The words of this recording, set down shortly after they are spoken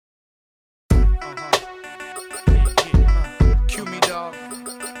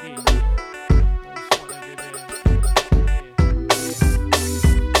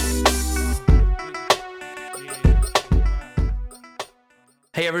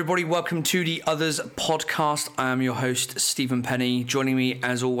everybody, welcome to the Others podcast. I am your host, Stephen Penny. Joining me,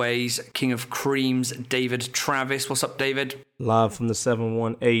 as always, King of Creams, David Travis. What's up, David? Live from the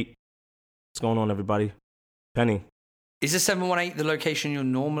 718. What's going on, everybody? Penny. Is the 718 the location you're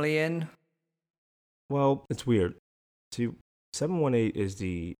normally in? Well, it's weird. See, 718 is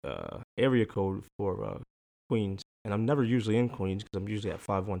the area code for Queens, and I'm never usually in Queens because I'm usually at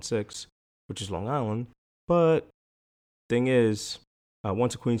 516, which is Long Island. But thing is,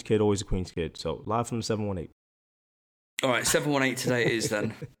 once a Queens kid, always a Queens kid. So live from the 718. All right, 718 today it is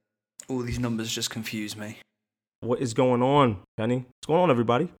then. All these numbers just confuse me. What is going on, Penny? What's going on,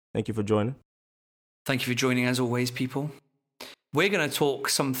 everybody? Thank you for joining. Thank you for joining, as always, people. We're going to talk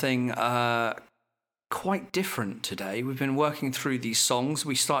something quite different today. We've been working through these songs.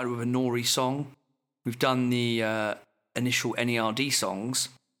 We started with a Nori song. We've done the initial NERD songs.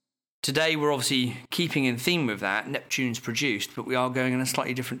 Today, we're obviously keeping in theme with that. Neptune's produced, but we are going in a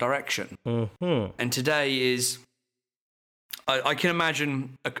slightly different direction. Mm-hmm. And today is, I can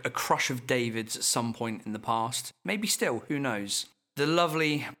imagine a crush of David's at some point in the past. Maybe still, who knows? The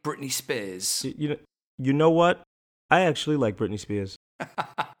lovely Britney Spears. You know what? I actually like Britney Spears.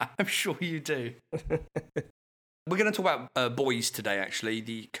 I'm sure you do. We're going to talk about Boys today, actually,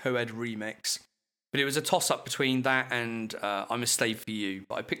 the co-ed remix. But it was a toss-up between that and I'm a Slave for You.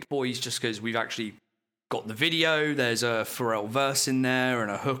 But I picked Boys just because we've actually got the video. There's a Pharrell verse in there and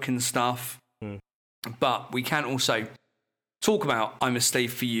a hook and stuff. Mm. But we can also talk about I'm a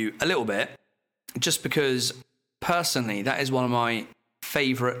Slave for You a little bit, just because, personally, that is one of my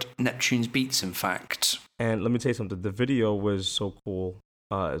favourite Neptune's beats, in fact. And let me tell you something. The video was so cool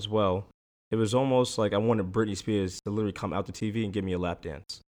as well. It was almost like I wanted Britney Spears to literally come out the TV and give me a lap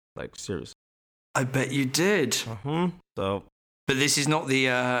dance. Like, seriously. I bet you did. So, but this is not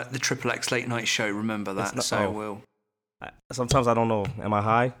the Triple X late night show. Remember that. Not, so will. Sometimes I don't know. Am I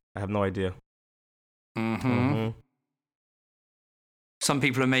high? I have no idea. Some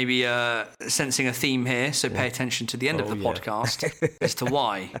people are maybe sensing a theme here, so pay attention to the end of the podcast as to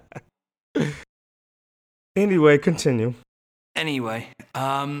why. Anyway, continue. Anyway,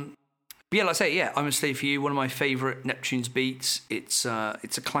 but yeah, like I say, yeah, I'm a Slave for You. One of my favourite Neptune's beats. It's a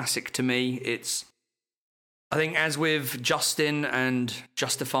classic to me. I think, as with Justin and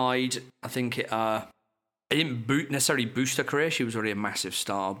Justified, I think it didn't necessarily boost her career. She was already a massive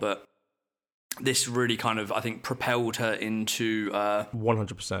star, but this really kind of, I think, propelled her into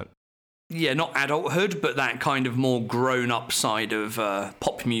 100%. Yeah, not adulthood, but that kind of more grown-up side of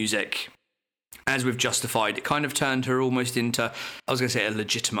pop music. As with Justified, it kind of turned her almost into, I was going to say a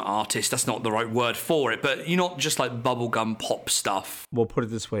legitimate artist. That's not the right word for it, but you're not just like bubblegum pop stuff. Well, put it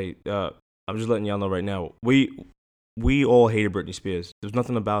this way. I'm just letting y'all know right now. We all hated Britney Spears. There's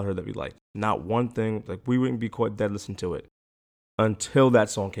nothing about her that we liked. Not one thing. Like, we wouldn't be caught dead listening to it until that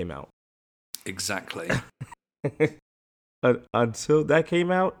song came out. Exactly. Until that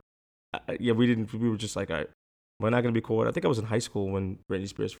came out, we were just like, all right, we're not going to be caught. I think I was in high school when Britney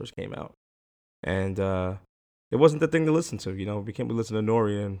Spears first came out. And it wasn't the thing to listen to, you know. We can't be listening to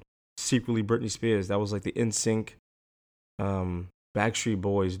Nori and secretly Britney Spears. That was like the NSYNC, Backstreet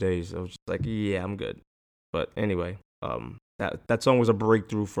Boys days. I was just like, yeah, I'm good. But anyway, that song was a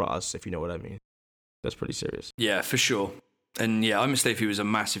breakthrough for us, if you know what I mean. That's pretty serious. Yeah, for sure. And yeah, I'm a Slave for You was a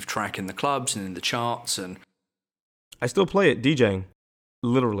massive track in the clubs and in the charts. And I still play it DJing.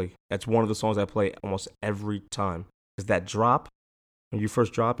 Literally, that's one of the songs I play almost every time. Because that drop, when you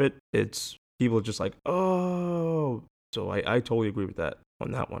first drop it, people are just like, oh. So I totally agree with that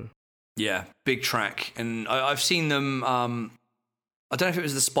on that one. Yeah, big track. And I've seen them, I don't know if it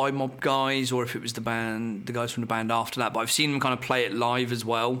was the Spy Mob guys or if it was the guys from the band after that, but I've seen them kind of play it live as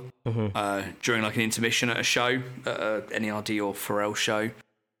well during like an intermission at a show, at a NERD or Pharrell show.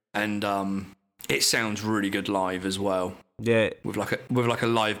 And it sounds really good live as well. Yeah. With like a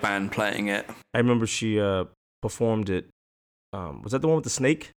live band playing it. I remember she performed it. Was that the one with the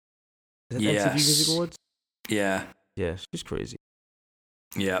snake? Yes. MTV Music Awards? Yeah. Yeah, she's crazy.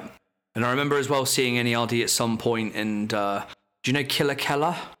 Yeah. And I remember as well seeing NERD at some point, and do you know Killer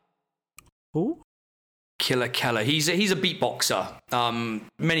Keller? Who? Killer Keller. He's a beatboxer.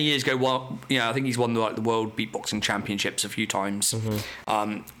 Many years ago, I think he's won the World Beatboxing Championships a few times.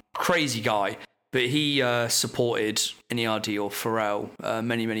 Crazy guy. But he supported NERD or Pharrell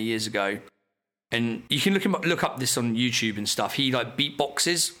many, many years ago. And you can look up this on YouTube and stuff. He like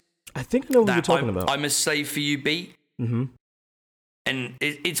beatboxes. I think I know what you're talking about. I'm a Slave for You beat. Mm-hmm. And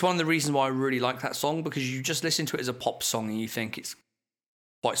it's one of the reasons why I really like that song, because you just listen to it as a pop song and you think it's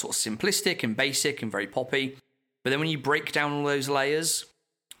quite sort of simplistic and basic and very poppy. But then when you break down all those layers,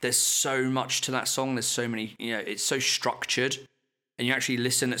 there's so much to that song. There's so many, it's so structured. and you actually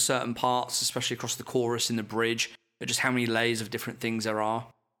listen at certain parts, especially across the chorus and the bridge, at just how many layers of different things there are.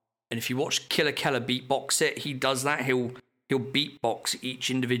 And if you watch Killer Keller beatbox it, he does that. He'll beatbox each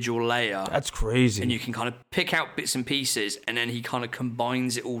individual layer. That's crazy. And you can kind of pick out bits and pieces, and then he kind of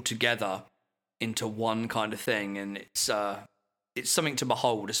combines it all together into one kind of thing. And it's something to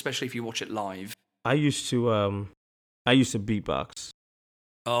behold, especially if you watch it live. I used to beatbox.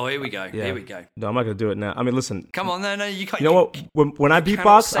 Oh, here we go. Yeah. Here we go. No, I'm not gonna do it now. I mean, listen. Come on, no, you can't. You know what? When I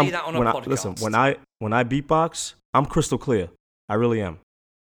beatbox, say that on a podcast. Listen, when I beatbox, I'm crystal clear. I really am.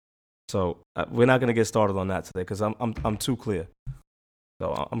 So we're not gonna get started on that today because I'm too clear.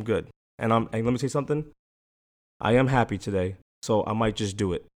 So I'm good. And let me tell you something. I am happy today, so I might just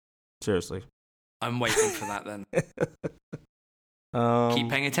do it. Seriously. I'm waiting for that then. Keep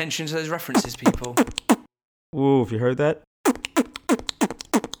paying attention to those references, people. Ooh, if you heard that.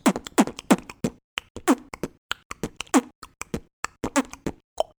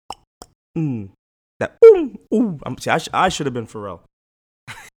 That ooh. I should have been Pharrell.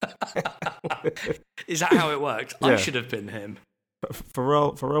 Is that how it worked? Yeah. I should have been him.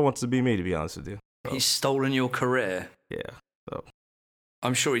 Pharrell wants to be me, to be honest with you. So. He's stolen your career. Yeah. So.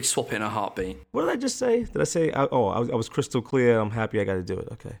 I'm sure he'd swap it in a heartbeat. What did I just say? Did I say? I was crystal clear. I'm happy. I got to do it.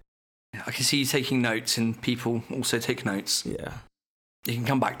 Okay. I can see you taking notes, and people also take notes. Yeah. You can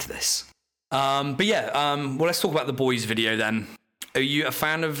come back to this. But yeah. Well, let's talk about the Boys video then. Are you a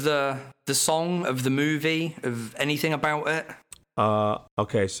fan of the song, of the movie, of anything about it?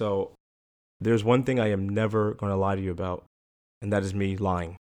 Okay, so there's one thing I am never going to lie to you about, and that is me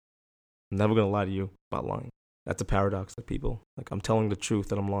lying. I'm never going to lie to you about lying. That's a paradox to people. Like, I'm telling the truth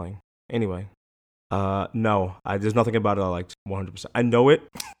that I'm lying. Anyway, no, there's nothing about it I liked 100%. I know it,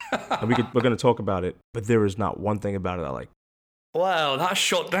 and we're going to talk about it, but there is not one thing about it I like. Wow, that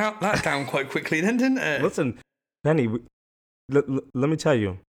shot that down quite quickly then, didn't it? Listen, Penny, let me tell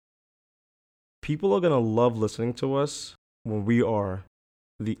you, people are going to love listening to us when we are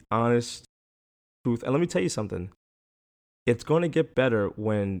the honest truth. And let me tell you something. It's going to get better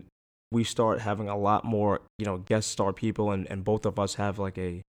when we start having a lot more, guest star people and both of us have like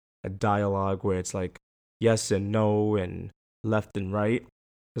a dialogue where it's like yes and no and left and right.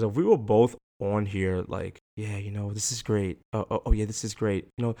 Because if we were both on here like, yeah, this is great. Oh yeah, this is great.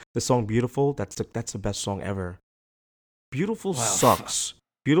 The song Beautiful, that's the best song ever. Beautiful sucks.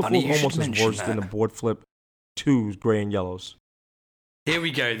 Beautiful is almost as worse than the board flip 2 gray and yellows. Here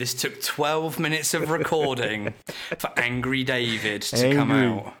we go. This took 12 minutes of recording for Angry David to come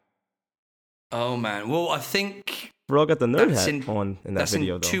out. Oh, man. Well, I think... Bro, got the nerd hat on in that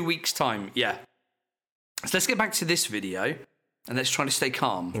video, though. That's in 2 weeks' time, yeah. So let's get back to this video, and let's try to stay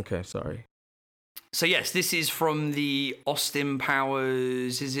calm. Okay, sorry. So, yes, this is from the Austin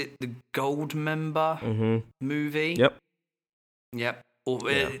Powers, is it the Gold Member movie? Yep.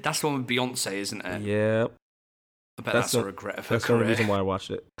 That's the one with Beyonce, isn't it? Yep. I bet that's a regret of her That's career. the only reason why I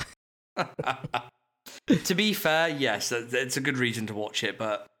watched it. To be fair, yes, it's a good reason to watch it,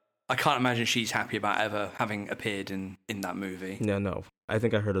 but I can't imagine she's happy about ever having appeared in that movie. No. I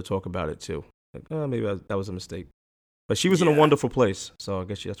think I heard her talk about it, too. Like, maybe that was a mistake. But she was in a wonderful place, so I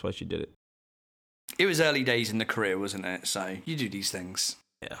guess that's why she did it. It was early days in the career, wasn't it? So you do these things.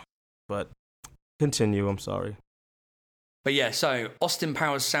 Yeah. But continue, I'm sorry. But yeah, so Austin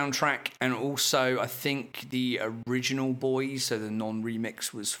Powers soundtrack, and also I think the original Boys, so the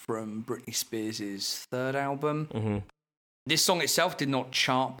non-remix, was from Britney Spears' third album. Mm-hmm. This song itself did not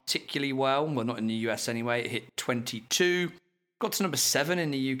chart particularly well not in the US anyway. It hit 22, got to number 7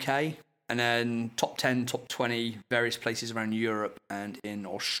 in the UK, and then top 10, top 20, various places around Europe and in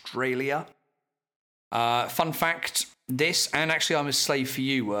Australia. Fun fact, this, and actually I'm a Slave for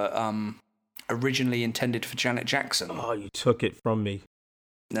You, were... originally intended for Janet Jackson. Oh, you took it from me.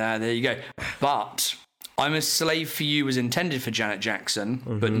 There you go. But I'm a Slave for You was intended for Janet Jackson,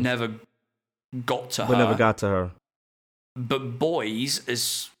 but never got to her. Never got to her. But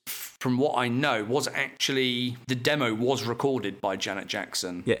Boys, from what I know, was actually the demo was recorded by Janet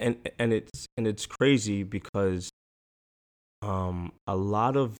Jackson. Yeah, and it's crazy because a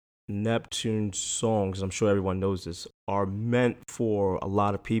lot of Neptune's songs, I'm sure everyone knows this, are meant for a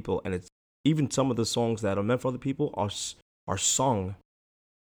lot of people, and it's even some of the songs that are meant for other people are sung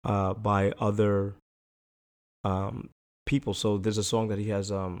by other people. So there's a song that he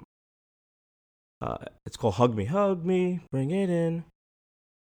has. It's called "Hug Me, Bring It In."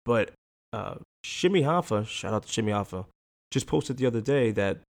 But Shimmy Hoffa, shout out to Shimmy Hoffa, just posted the other day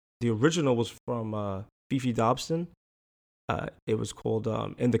that the original was from Fifi Dobson. It was called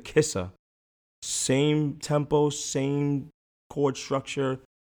 "In the Kisser." Same tempo, same chord structure.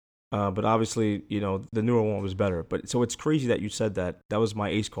 But obviously, the newer one was better. But so it's crazy that you said that. That was my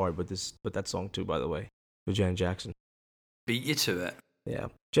ace card, but that song too, by the way, with Janet Jackson. Beat you to it. Yeah,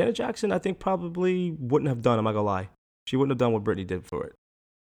 Janet Jackson, I think probably wouldn't have done. I'm not gonna lie, she wouldn't have done what Britney did for it.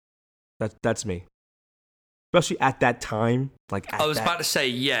 That's me. Especially at that time, I was about to say,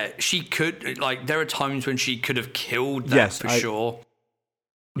 yeah, she could. Like, there are times when she could have killed that for sure.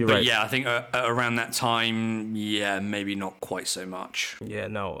 You're but right. Yeah, I think around that time, yeah, maybe not quite so much. Yeah,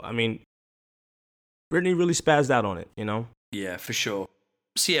 no, I mean, Britney really spazzed out on it, Yeah, for sure.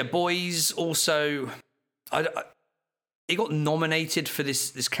 So yeah, Boys also, it got nominated for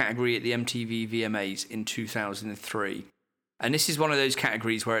this category at the MTV VMAs in 2003, and this is one of those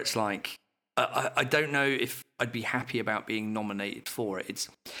categories where it's like, I don't know if I'd be happy about being nominated for it. It's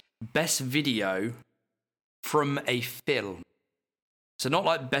Best Video from a Film. So not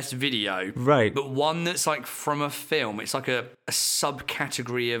like Best Video, right? But one that's like from a film. It's like a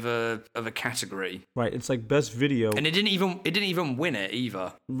subcategory of a category. Right. It's like Best Video, and it didn't even win it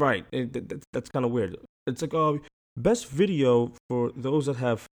either. Right. That's kind of weird. It's like Best Video for those that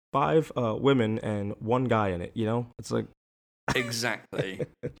have 5 women and 1 guy in it. It's like exactly.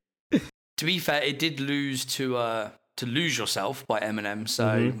 To be fair, it did lose to Lose Yourself by Eminem.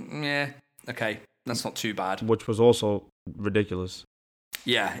 So yeah, okay, that's not too bad. Which was also ridiculous.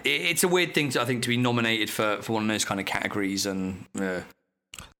 Yeah, it's a weird thing I think to be nominated for one of those kind of categories. And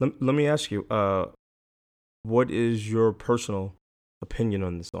let me ask you, what is your personal opinion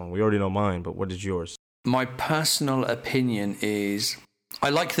on the song? We already know mine, but what is yours? My personal opinion is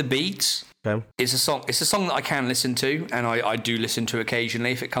I like the beats. Okay. It's a song that I can listen to, and I do listen to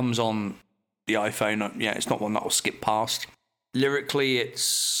occasionally if it comes on the iPhone. Yeah, it's not one that I'll skip past. Lyrically,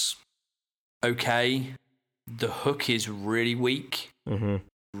 it's okay. The hook is really weak.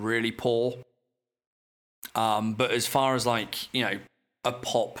 Really poor. But as far as like, a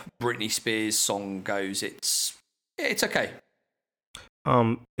pop Britney Spears song goes, it's okay.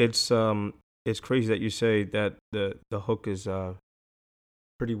 It's crazy that you say that the hook is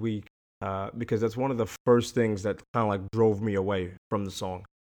pretty weak, because that's one of the first things that kind of like drove me away from the song.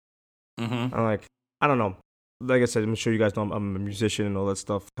 I'm like, I don't know. Like I said, I'm sure you guys know I'm a musician and all that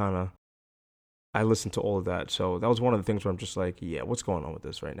stuff. I listen to all of that, so that was one of the things where I'm just like, yeah, what's going on with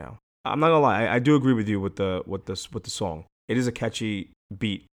this right now? I'm not gonna lie, I do agree with you with the song. It is a catchy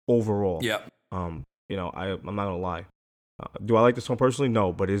beat overall. Yeah. I'm not gonna lie. Do I like the song personally?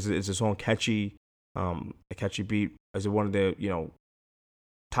 No, but is the song catchy? A catchy beat? Is it one of the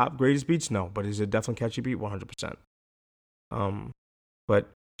top greatest beats? No, but is it definitely catchy beat? 100%. But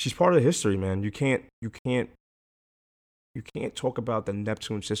she's part of the history, man. You can't talk about the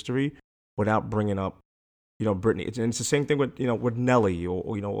Neptune's history without bringing up, Britney. It's the same thing with, with Nelly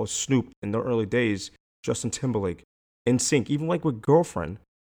or Snoop in the early days, Justin Timberlake, NSYNC, even like with Girlfriend.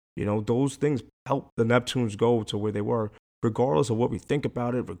 Those things helped the Neptunes go to where they were, regardless of what we think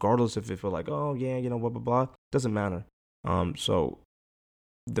about it, regardless if we're like, oh yeah, blah blah blah, doesn't matter. So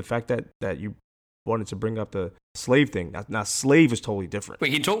the fact that you wanted to bring up the slave thing, now slave is totally different.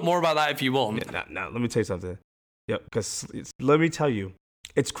 We can talk more about that if you want. Yeah, now let me tell you something. Yeah, because let me tell you,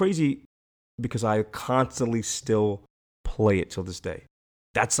 it's crazy because I constantly still play it till this day.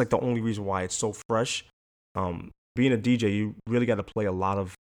 That's like the only reason why it's so fresh. Being a DJ, you really got to play a lot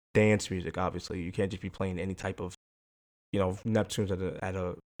of dance music. Obviously, you can't just be playing any type of, Neptunes at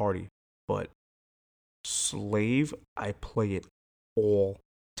a party. But Slave, I play it all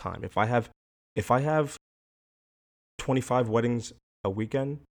time. If I have 25 weddings a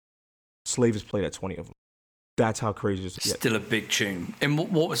weekend, Slave is played at 20 of them. That's how crazy it is. Still a big tune. And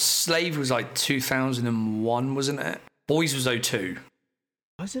what was Slave was like 2001, wasn't it? Boys was 02.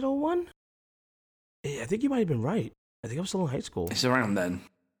 Was it 01? I think you might have been right. I think I was still in high school. It's around then.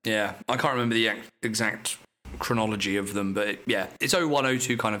 Yeah. I can't remember the exact chronology of them, but it's 01,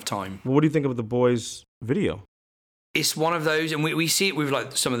 02 kind of time. Well, what do you think of the Boys video? It's one of those, and we see it with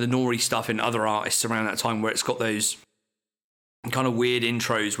like some of the Nori stuff in other artists around that time where it's got those kind of weird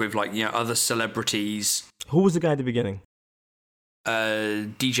intros with like, other celebrities. Who was the guy at the beginning?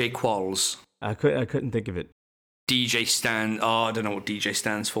 DJ Qualls. I couldn't think of it. DJ Stan. Oh, I don't know what DJ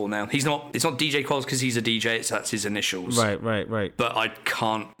stands for now. It's not DJ Qualls because he's a DJ. That's his initials. Right. But I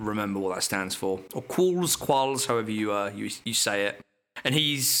can't remember what that stands for. Or Qualls, however you say it. And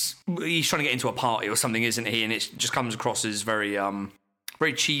he's trying to get into a party or something, isn't he? And it just comes across as very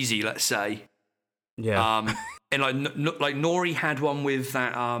very cheesy, let's say. Yeah. And like Nori had one with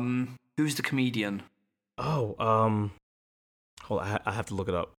that. Who's the comedian? Oh, hold on, I have to look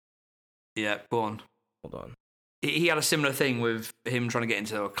it up. Yeah, go on. Hold on. He had a similar thing with him trying to get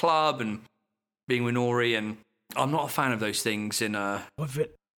into a club and being with Nori, and I'm not a fan of those things in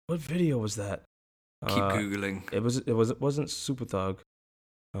What video was that? Keep googling. It wasn't Super Thug.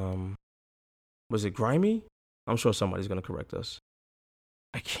 Was it Grimy? I'm sure somebody's gonna correct us.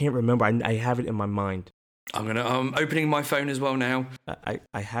 I can't remember. I have it in my mind. I'm opening my phone as well now. I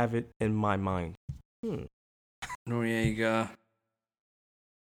have it in my mind. Noriega,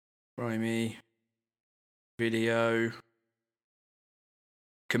 Grimy, video,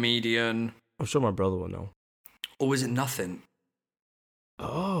 comedian. I'm sure my brother will know. Or was it nothing?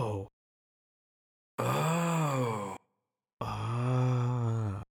 Oh.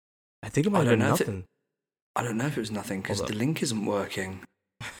 I think it might have been nothing. I don't know if it was nothing because the link isn't working.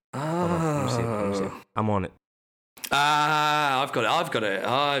 Hold on, let me see. I'm on it. I've got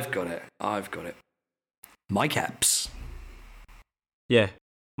it. Mike Epps. Yeah,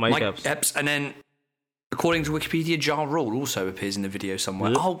 Mike Epps. Epps. And then, according to Wikipedia, Ja Rule also appears in the video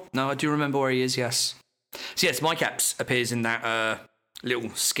somewhere. Yep. Oh, no, I do remember where he is, yes. So, yes, Mike Epps appears in that little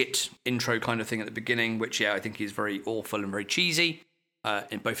skit intro kind of thing at the beginning, which, yeah, I think is very awful and very cheesy,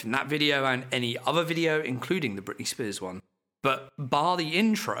 in both in that video and any other video, including the Britney Spears one. But bar the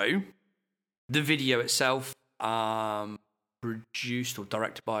intro, the video itself, produced or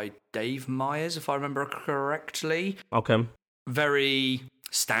directed by Dave Meyers, if I remember correctly. Okay. Very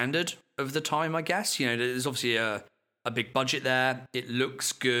standard of the time, I guess. You know, there's obviously a big budget there. It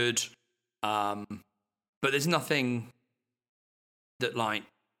looks good. But there's nothing that, like,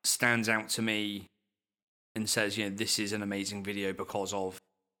 stands out to me and says, you know, this is an amazing video because of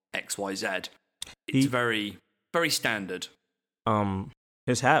XYZ. It's very, very standard.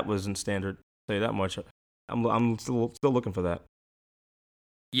 His hat wasn't standard, I'll tell you that much. I'm still looking for that.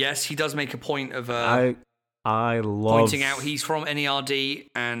 Yes, he does make a point of I love pointing out he's from NERD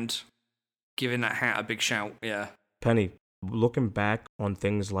and giving that hat a big shout. Yeah, Penny, looking back on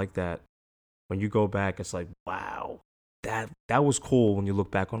things like that, when you go back, it's like, wow, that was cool. When you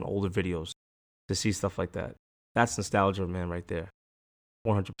look back on older videos, to see stuff like that, that's nostalgia, man, right there,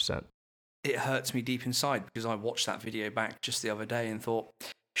 100%. It hurts me deep inside because I watched that video back just the other day and thought,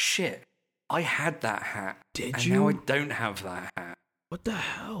 shit, I had that hat. Did you? Now I don't have that hat. What the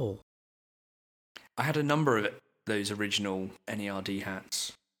hell? I had a number of those original NERD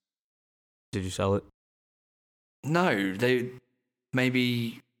hats. Did you sell it? No, I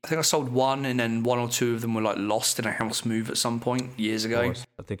think I sold one, and then one or two of them were like lost in a house move at some point years ago.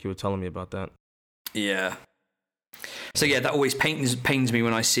 I think you were telling me about that. Yeah. So yeah, that always pains me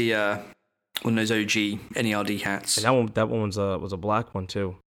when I see one of those OG NERD hats. And that one was a black one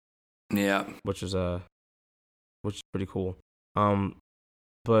too. Yeah, which is pretty cool.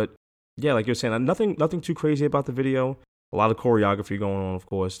 But yeah, like you were saying, nothing too crazy about the video. A lot of choreography going on, of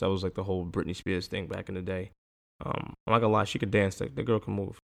course. That was like the whole Britney Spears thing back in the day. I'm not gonna lie, she could dance. The girl can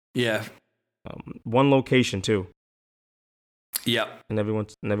move. Yeah. One location too. Yeah. And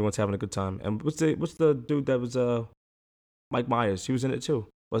everyone's having a good time. And what's the dude that was Mike Myers? He was in it too,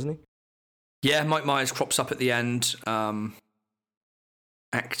 wasn't he? Yeah, Mike Myers crops up at the end.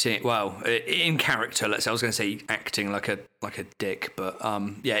 Acting well in character. Let's say I was going to say acting like a dick, but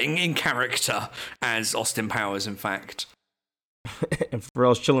yeah, in character as Austin Powers, in fact. And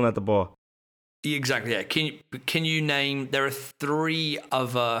Pharrell's chilling at the bar. Exactly. Yeah. Can you name? There are 3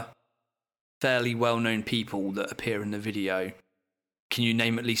 other fairly well-known people that appear in the video. Can you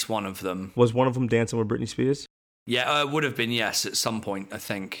name at least one of them? Was one of them dancing with Britney Spears? Yeah, it would have been, yes, at some point, I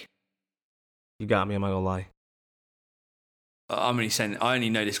think. You got me. I'm not gonna lie. I'm only saying, I only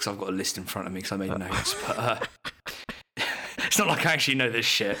know this because I've got a list in front of me because I made notes, but it's not like I actually know this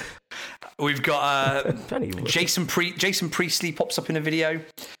shit. We've got Jason Priestley pops up in a video.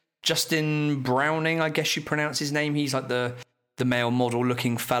 Justin Browning, I guess you pronounce his name. He's like the male model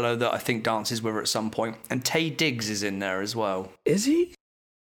looking fellow that I think dances with her at some point. And Taye Diggs is in there as well. Is he?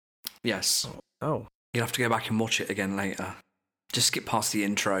 Yes. Oh. You'll have to go back and watch it again later. Just skip past the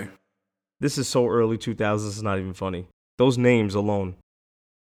intro. This is so early 2000s, it's not even funny. Those names alone.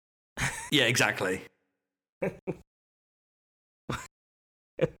 Yeah, exactly.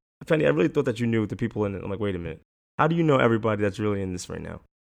 Penny, I really thought that you knew the people in it. I'm like, wait a minute. How do you know everybody that's really in this right now?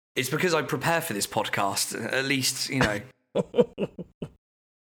 It's because I prepare for this podcast, at least, you know.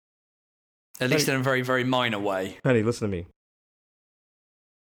 At least in a very, very minor way. Penny, listen to me.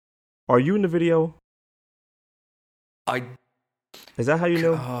 Are you in the video? Is that how you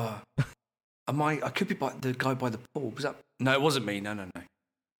know? I could be by the guy by the pool. Was that? No, it wasn't me. No.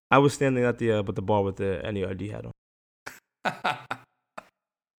 I was standing at the bar with the NERD hat on.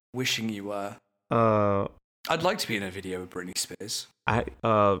 Wishing you were. I'd like to be in a video with Britney Spears.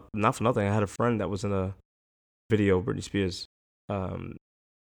 Not for nothing. I had a friend that was in a video of Britney Spears. I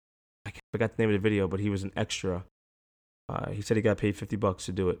forgot the name of the video, but he was an extra. He said he got paid $50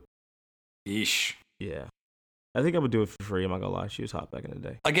 to do it. Yeesh. Yeah, I think I would do it for free. I'm not gonna lie, she was hot back in the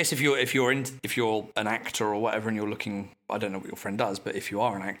day. I guess if you're an actor or whatever, and you're looking, I don't know what your friend does, but if you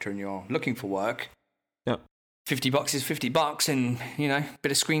are an actor and you're looking for work, yeah, $50 is $50, and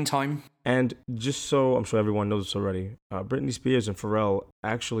bit of screen time. And just so I'm sure everyone knows this already, Britney Spears and Pharrell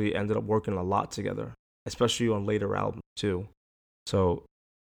actually ended up working a lot together, especially on later albums too. So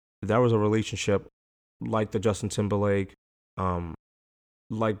that was a relationship like the Justin Timberlake,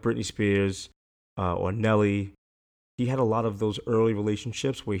 like Britney Spears, or Nelly. He had a lot of those early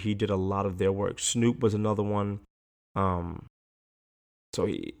relationships where he did a lot of their work. Snoop was another one. So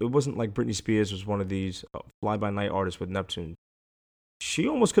it wasn't like Britney Spears was one of these fly-by-night artists with Neptune. She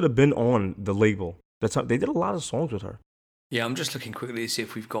almost could have been on the label. That's how they did a lot of songs with her. Yeah, I'm just looking quickly to see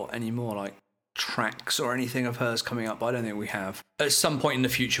if we've got any more like tracks or anything of hers coming up, but I don't think we have. At some point in the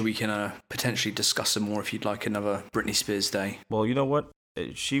future, we can potentially discuss some more if you'd like another Britney Spears day. Well, you know what?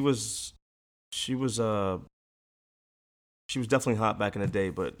 She was definitely hot back in the day,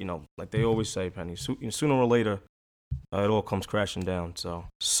 but like they always say, Penny, sooner or later, it all comes crashing down. So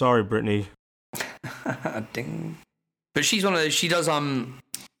sorry, Britney. Ding. But she's one of those. She does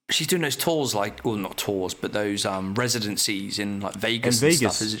she's doing those tours, like, well, not tours, but those residencies in like Vegas and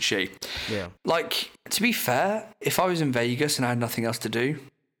stuff, isn't she? Yeah. Like, to be fair, if I was in Vegas and I had nothing else to do,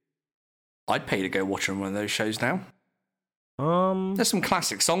 I'd pay to go watch her on one of those shows now. There's some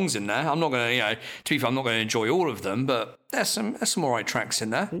classic songs in there. I'm not gonna, to be fair, I'm not gonna enjoy all of them, but there's some alright tracks in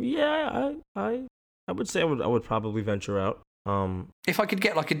there. Yeah, I would say I would probably venture out. If I could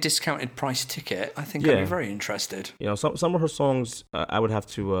get like a discounted price ticket, I think I'd be very interested. Some of her songs I would have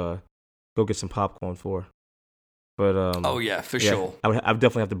to go get some popcorn for. But oh yeah, for sure. I would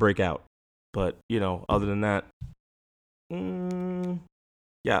definitely have to break out. But other than that,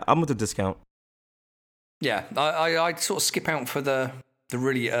 yeah, I'm with the discount. Yeah, I sort of skip out for the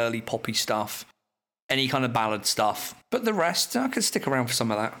really early poppy stuff, any kind of ballad stuff, but the rest I could stick around for some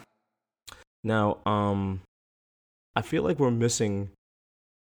of that. Now, I feel like we're missing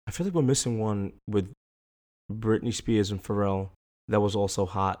one with Britney Spears and Pharrell that was also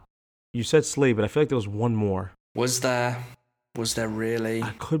hot. You said Slave, but I feel like there was one more. Was there really?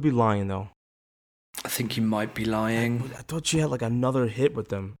 I could be lying though. I think you might be lying. I thought she had like another hit with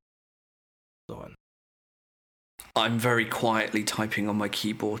them. Hold on. I'm very quietly typing on my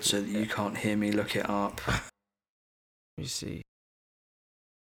keyboard so that you can't hear me look it up. Let me see.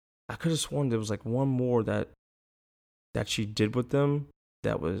 I could have sworn there was like one more that she did with them.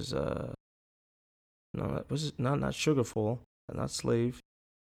 That was no, that was not Sugarfall, not Slave.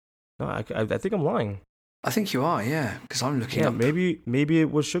 No, I think I'm lying. I think you are, yeah, because I'm looking up. Maybe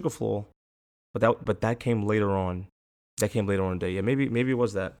it was Sugarfall, but that came later on. That came later on in the day. Yeah, maybe it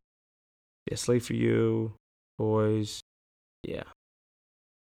was that. Yeah, Slave for You. Boys, yeah.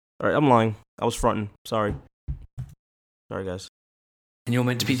 All right, I'm lying. I was fronting. Sorry, guys. And you're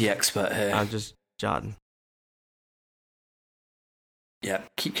meant to be the expert here. I'm just jotting. Yeah,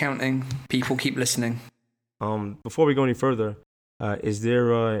 keep counting. People keep listening. Before we go any further, is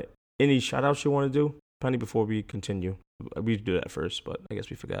there any shout-outs you want to do, Penny? Before we continue, we do that first, but I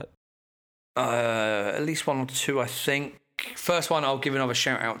guess we forgot. At least one or two, I think. First one, I'll give another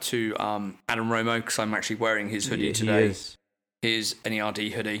shout out to Adam Romo because I'm actually wearing his hoodie today. His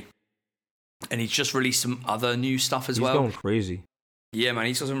NERD hoodie. And he's just released some other new stuff as well. He's going crazy. Yeah, man,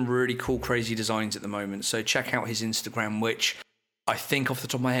 he's got some really cool, crazy designs at the moment. So check out his Instagram, which I think off the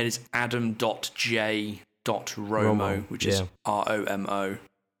top of my head is adam.j.romo, which is ROMO.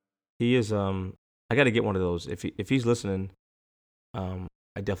 He is, I got to get one of those. If he's listening, I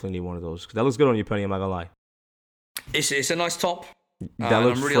definitely need one of those. Because that looks good on you, Penny, I'm not going to lie. It's a nice top. That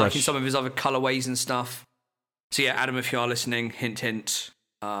looks I'm really fresh. liking some of his other colorways and stuff. So yeah, Adam, if you are listening, hint, hint.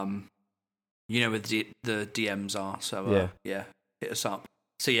 You know where the DMs are. So yeah, hit us up.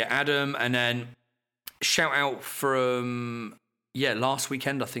 So yeah, Adam, and then shout out from last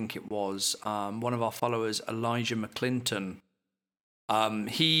weekend I think it was one of our followers, Elijah McClinton.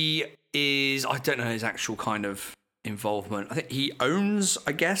 He is, I don't know his actual kind of involvement. I think he owns,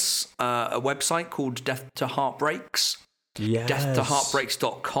 I guess, a website called Death to Heartbreaks. Yes.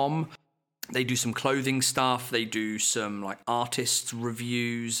 deathtoheartbreaks.com. They do some clothing stuff. They do some like artist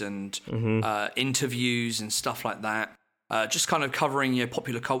reviews and interviews and stuff like that. Just kind of covering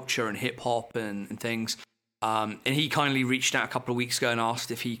popular culture and hip hop and things. And he kindly reached out a couple of weeks ago and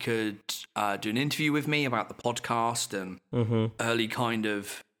asked if he could do an interview with me about the podcast and early kind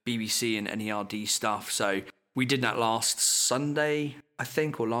of BBC and NERD stuff. So we did that last Sunday, I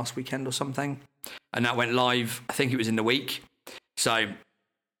think, or last weekend or something. And that went live, I think it was in the week. So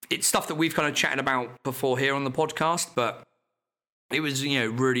it's stuff that we've kind of chatted about before here on the podcast, but it was,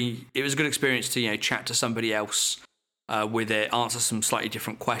 really, it was a good experience to, chat to somebody else with it, answer some slightly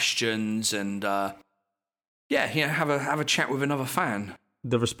different questions, and have a chat with another fan.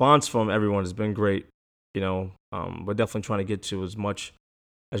 The response from everyone has been great. We're definitely trying to get to as much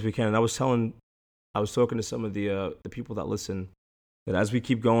as we can. And I was talking to some of the people that listen that as we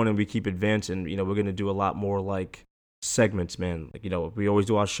keep going and we keep advancing, we're gonna do a lot more like segments, man. Like, we always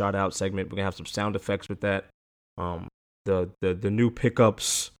do our shout out segment. We're gonna have some sound effects with that. The new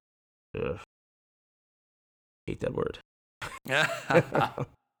pickups. Hate that word. But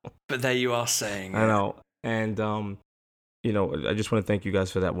there you are saying. I know. And I just want to thank you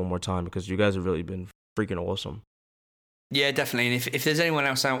guys for that one more time, because you guys have really been freaking awesome. Yeah, definitely. And if there's anyone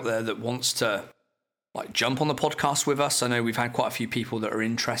else out there that wants to jump on the podcast with us, I know we've had quite a few people that are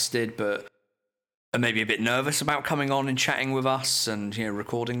interested, but are maybe a bit nervous about coming on and chatting with us and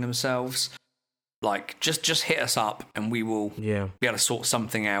recording themselves. Just hit us up and we will be able to sort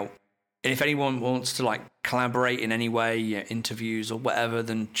something out. And if anyone wants to collaborate in any way, interviews or whatever,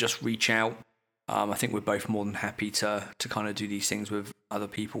 then just reach out. I think we're both more than happy to kind of do these things with other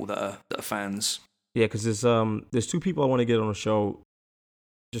people that are fans. Yeah, because there's two people I want to get on the show,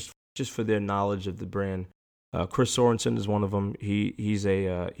 just for their knowledge of the brand. Chris Sorensen is one of them. He's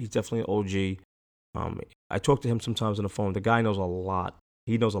definitely an OG. I talk to him sometimes on the phone. The guy knows a lot.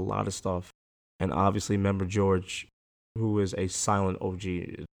 He knows a lot of stuff. And obviously, member George, who is a silent OG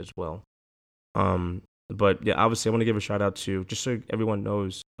as well. But yeah, obviously, I want to give a shout out to, just so everyone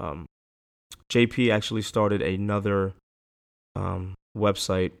knows, JP actually started another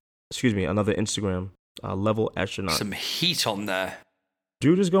website. Another Instagram. Level Astronaut. Some heat on there.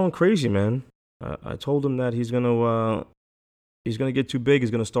 Dude is going crazy, man. I told him that he's gonna get too big.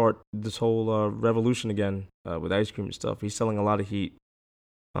 He's gonna start this whole revolution again with ice cream and stuff. He's selling a lot of heat.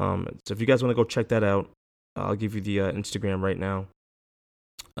 So if you guys want to go check that out, I'll give you the Instagram right now.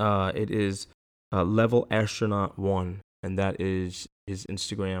 It is Level Astronaut 1, and that is his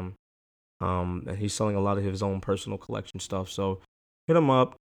Instagram. And he's selling a lot of his own personal collection stuff. So hit him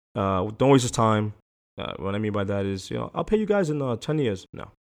up. Don't waste his time. What I mean by that is, I'll pay you guys in 10 years.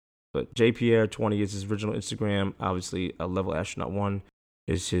 No. But JPair20 is his original Instagram. Obviously, Level Astronaut 1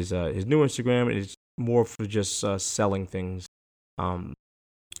 is his new Instagram. It's more for just selling things.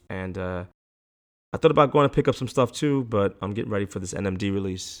 And I thought about going to pick up some stuff too, but I'm getting ready for this NMD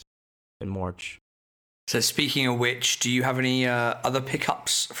release in March. So speaking of which, do you have any other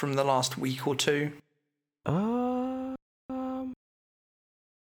pickups from the last week or two?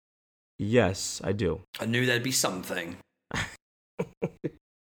 Yes, I do. I knew there'd be something.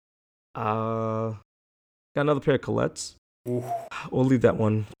 Got another pair of Colette's. Ooh. We'll leave that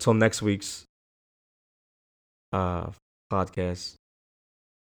one till next week's podcast.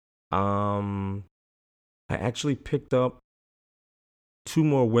 I actually picked up 2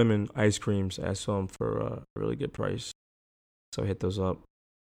 more women ice creams. I saw them for a really good price, so I hit those up.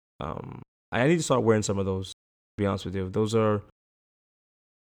 I need to start wearing some of those, to be honest with you.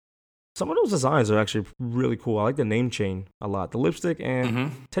 Some of those designs are actually really cool. I like the name chain a lot. The lipstick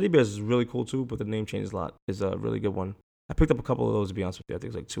and teddy bears is really cool too, but the name chain is a really good one. I picked up a couple of those, to be honest with you. I think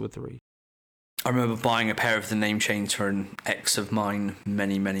it's like 2 or 3. I remember buying a pair of the name chains for an ex of mine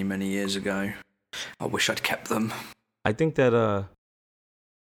many, many, many years ago. I wish I'd kept them. I think that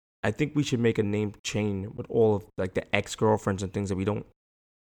I think we should make a name chain with all of like the ex-girlfriends and things that we don't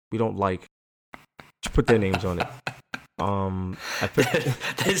like. Just put their names on it.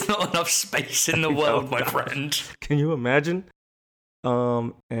 There's not enough space in the world, my friend. Can you imagine?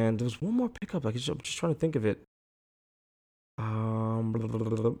 And there was one more pickup. I'm just trying to think of it.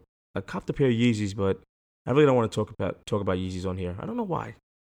 I copped a pair of Yeezys, but I really don't want to talk about Yeezys on here. I don't know why.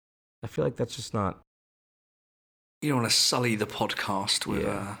 I feel like that's just not. You don't want to sully the podcast with.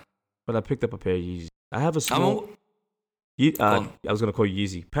 Yeah. But I picked up a pair of Yeezys. I have a small. I was gonna call you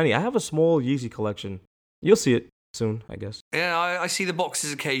Yeezy. Penny, I have a small Yeezy collection. You'll see it soon, I guess. Yeah, I see the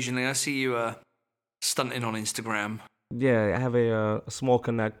boxes occasionally. I see you stunting on Instagram. Yeah, I have a small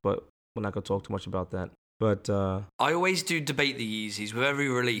connect, but we're not gonna talk too much about that. But I always do debate the Yeezys with every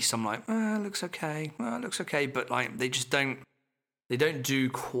release. I'm like, it looks okay. It looks okay, but like they just don't do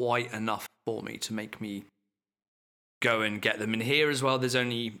quite enough for me to make me go and get them. And here as well, there's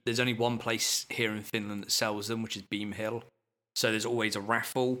only one place here in Finland that sells them, which is Beam Hill. So there's always a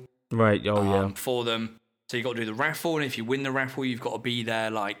raffle, right? Oh yeah, for them. So you got to do the raffle, and if you win the raffle, you've got to be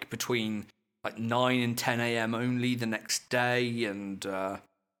there like between like 9 and 10 a.m. only the next day, and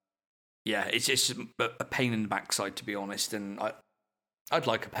yeah, it's just a pain in the backside, to be honest. And I'd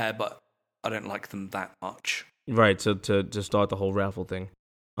like a pair, but I don't like them that much. Right. So to start the whole raffle thing,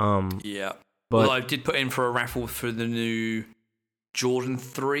 Yeah. But Well, I did put in for a raffle for the new Jordan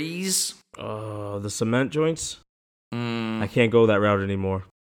 3s. the cement joints, Mm. I can't go that route anymore.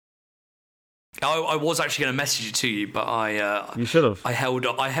 I was actually going to message it to you, but You should have. I held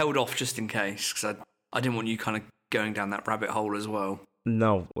off just in case because I didn't want you kind of going down that rabbit hole as well.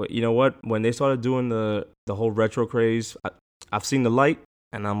 No, you know what? When they started doing the whole retro craze, I've seen the light,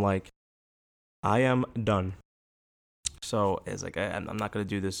 and I'm like, I am done. So it's like I'm not gonna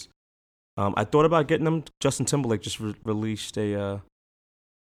do this. I thought about getting them. Justin Timberlake just released a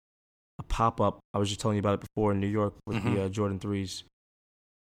pop up. I was just telling you about it before in New York with the Jordan 3s.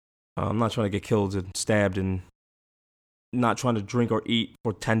 I'm not trying to get killed and stabbed, and not trying to drink or eat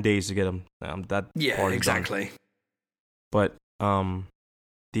for 10 days to get them. Yeah, exactly. Done. But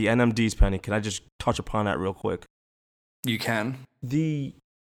the NMDs, Penny. Can I just touch upon that real quick? You can. The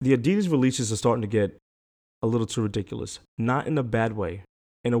Adidas releases are starting to get a little too ridiculous. Not in a bad way.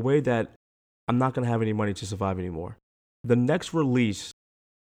 In a way that I'm not going to have any money to survive anymore. The next release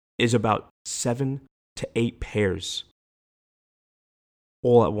is about 7 to 8 pairs.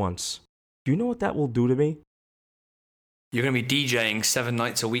 All at once. Do you know what that will do to me? You're going to be DJing 7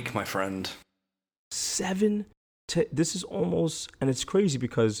 nights a week, my friend. This is almost, and it's crazy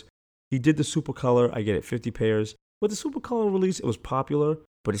because he did the Super Color, I get it, 50 pairs. With the Super Color release, it was popular,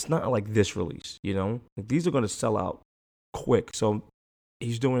 but it's not like this release, you know? Like, these are going to sell out quick. So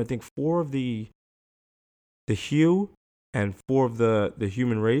he's doing, I think, 4 of the hue and 4 of the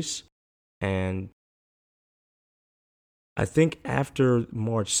human race. And I think after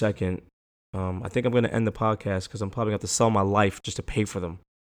March 2nd, I think I'm going to end the podcast because I'm probably going to have to sell my life just to pay for them.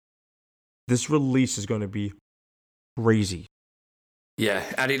 This release is going to be crazy. Yeah,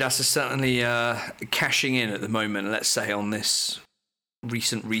 Adidas is certainly cashing in at the moment, let's say, on this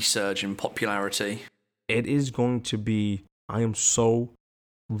recent resurge in popularity. It is going to be, I am so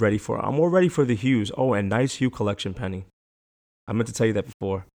ready for it. I'm more ready for the hues. Oh, and nice hue collection, Penny. I meant to tell you that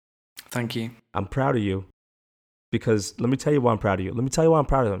before. Thank you. I'm proud of you because let me tell you why I'm proud of you. Let me tell you why I'm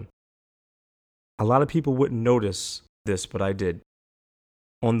proud of them. A lot of people wouldn't notice this, but I did.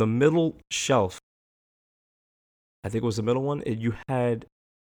 On the middle shelf, I think it was the middle one, you had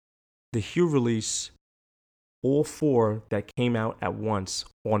the hue release, all 4 that came out at once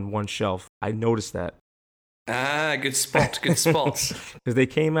on one shelf. I noticed that. Ah, good spot, good spot. Because they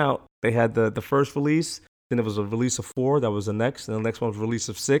came out, they had the first release, then it was a release of 4, that was the next, and the next one was a release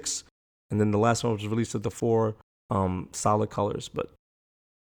of 6, and then the last one was a release of the 4 solid colors. But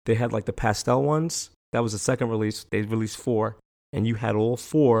they had like the pastel ones, that was the second release, they released 4, and you had all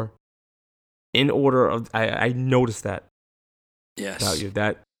 4 in order of, I noticed that. Yes. About you.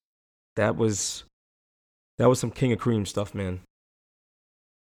 That was some King of Cream stuff, man.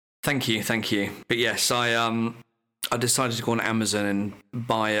 Thank you. But yes, I decided to go on Amazon and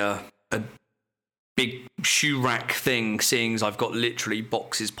buy a big shoe rack thing, seeing as I've got literally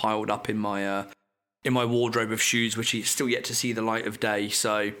boxes piled up in my wardrobe of shoes, which is still yet to see the light of day.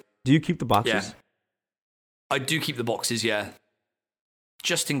 So, do you keep the boxes? Yeah, I do keep the boxes. Yeah,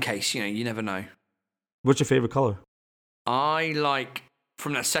 just in case, you never know. What's your favorite color? I like,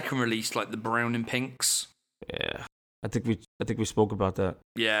 from that second release, like the brown and pinks. Yeah, I think we spoke about that.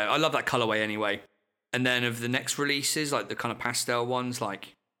 Yeah, I love that colorway anyway. And then of the next releases, like the kind of pastel ones,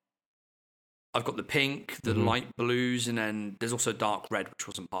 like I've got the pink, the light blues, and then there's also dark red, which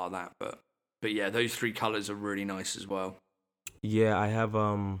wasn't part of that. But yeah, those 3 colors are really nice as well. Yeah, I have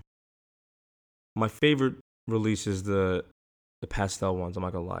my favorite release is the pastel ones. I'm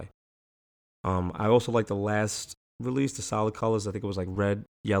not gonna lie. I also like the last release, the solid colors. I think it was like red,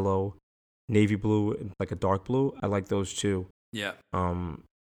 yellow, navy blue, and like a dark blue. I like those too. Yeah.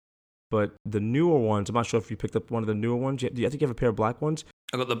 But the newer ones, I'm not sure if you picked up one of the newer ones. I think you have a pair of black ones.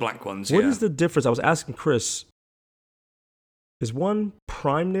 I got the black ones. What is the difference? I was asking Chris. Is one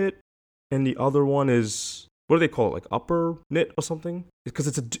prime knit, and the other one is, what do they call it? Like upper knit or something? Because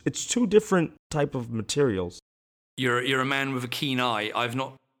it's 2 different type of materials. You're a man with a keen eye. I've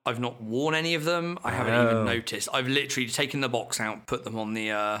not worn any of them. I haven't even noticed. I've literally taken the box out, put them on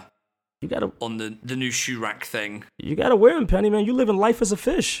the the new shoe rack thing. You gotta wear them, Penny, man. You live in life as a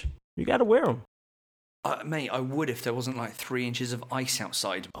fish. You gotta wear them. Mate, I would if there wasn't like 3 inches of ice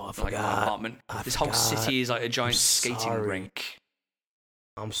outside my apartment. This whole city is like a giant skating rink.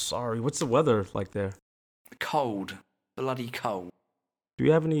 I'm sorry. What's the weather like there? Cold. Bloody cold. Do we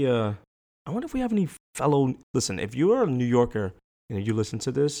have any, I wonder if we have any fellow, listen, if you are a New Yorker and you listen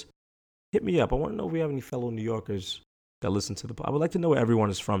to this, hit me up. I want to know if we have any fellow New Yorkers that listen to I would like to know where everyone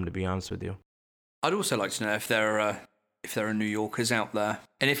is from, to be honest with you. I'd also like to know if there are New Yorkers out there.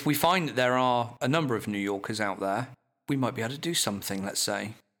 And if we find that there are a number of New Yorkers out there, we might be able to do something, let's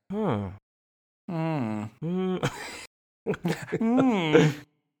say. Huh. Hmm. Hmm.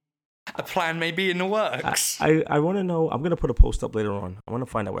 A plan may be in the works. I want to know. I'm gonna put a post up later on. I want to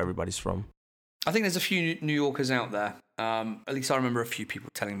find out where everybody's from. I think there's a few New Yorkers out there. At least I remember a few people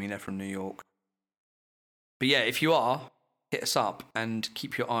telling me they're from New York. But yeah, if you are, hit us up and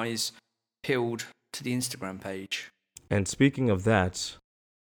keep your eyes peeled to the Instagram page. And speaking of that,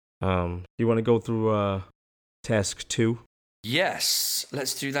 you want to go through task 2? Yes,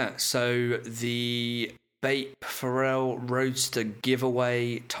 let's do that. So the Bape Pharrell Roadster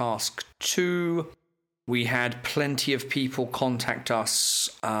giveaway task 2. We had plenty of people contact us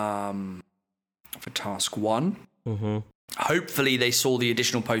for task 1. Mm-hmm. Hopefully they saw the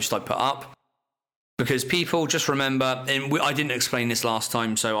additional post I put up. Because people, just remember, and I didn't explain this last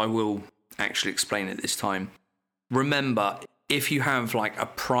time, so I will actually explain it this time. Remember, if you have like a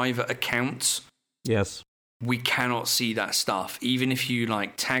private account, yes, we cannot see that stuff. Even if you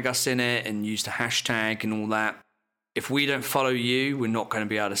like tag us in it and use the hashtag and all that, if we don't follow you, we're not going to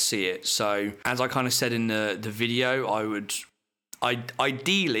be able to see it. So as I kind of said in the video,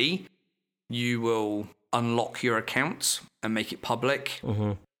 ideally, you will unlock your account and make it public.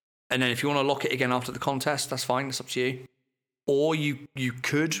 Mm-hmm. And then if you want to lock it again after the contest, that's fine. It's up to you. Or you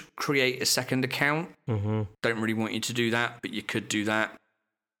could create a second account. Mm-hmm. Don't really want you to do that, but you could do that.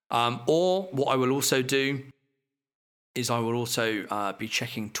 Or what I will also do is I will also be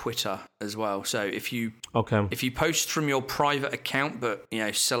checking Twitter as well. So if you post from your private account, but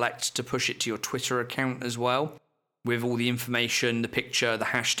select to push it to your Twitter account as well, with all the information, the picture, the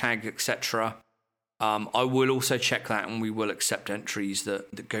hashtag, etc. I will also check that, and we will accept entries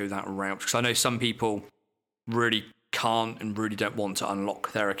that go that route. Because I know some people really can't and really don't want to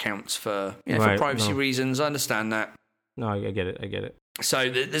unlock their accounts for privacy reasons. I understand that. No, I get it. So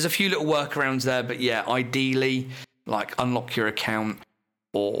there's a few little workarounds there, but yeah, ideally, like unlock your account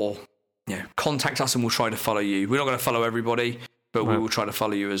or contact us and we'll try to follow you. We're not going to follow everybody, but we will try to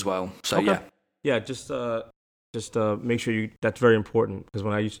follow you as well. So yeah, just make sure that's very important, because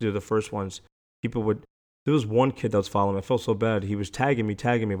when I used to do the first ones, there was one kid that was following me. I felt so bad. He was tagging me,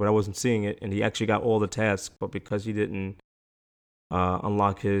 but I wasn't seeing it, and he actually got all the tasks, but because he didn't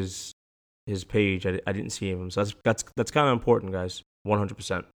unlock his page, I didn't see him. So that's kind of important, guys.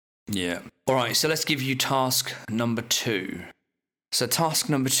 100%. Yeah. All right, so let's give you task number 2. So task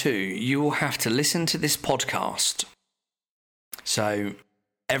number 2, you will have to listen to this podcast. So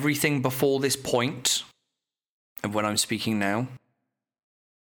everything before this point of when I'm speaking now,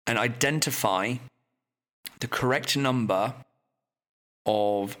 and identify the correct number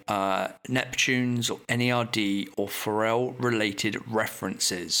of Neptune's or NERD or Pharrell-related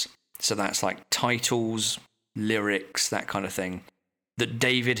references. So that's like titles, lyrics, that kind of thing, that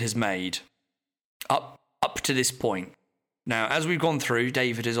David has made up to this point. Now, as we've gone through,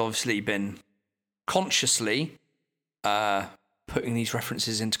 David has obviously been consciously putting these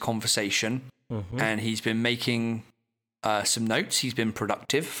references into conversation, and he's been making some notes. He's been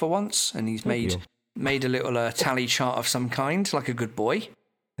productive for once, and he's made a little tally chart of some kind, like a good boy.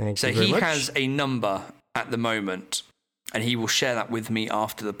 Thank you very much. Has a number at the moment, and he will share that with me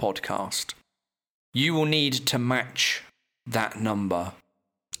after the podcast. You will need to match that number.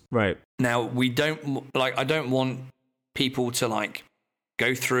 Right. Now, I don't want people to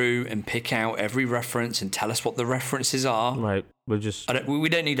go through and pick out every reference and tell us what the references are. Right. We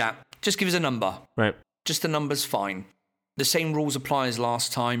don't need that. Just give us a number. Right. Just the number's fine. The same rules apply as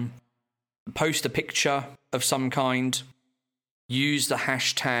last time. Post a picture of some kind. Use the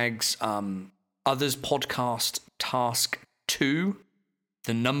hashtags others podcast task 2,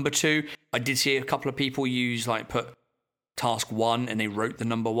 the number 2. I did see a couple of people put task 1 and they wrote the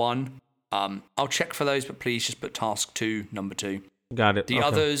number 1. I'll check for those, but please just put task 2, number 2. Got it. The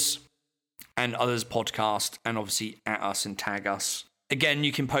others and others podcast, and obviously at us and tag us. Again,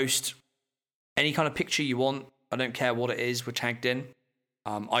 you can post any kind of picture you want. I don't care what it is we're tagged in.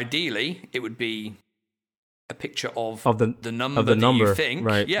 Ideally, it would be a picture of the number that you think.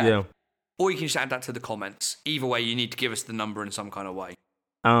 Right. Yeah. Or you can just add that to the comments. Either way, you need to give us the number in some kind of way.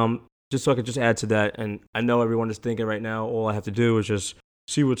 Just so I could just add to that, and I know everyone is thinking right now, all I have to do is just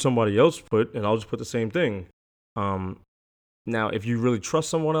see what somebody else put, and I'll just put the same thing. Now, if you really trust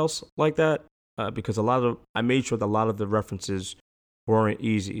someone else like that, because I made sure that a lot of the references weren't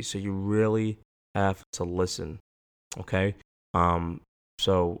easy, so you really have to listen. Okay?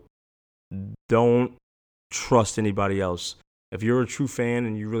 So don't trust anybody else. If you're a true fan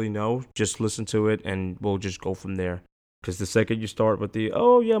and you really know, just listen to it and we'll just go from there. Because the second you start with I'm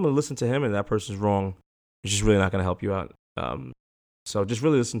going to listen to him and that person's wrong, it's just really not going to help you out. So just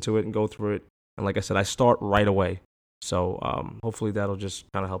really listen to it and go through it. And like I said, I start right away. So hopefully that'll just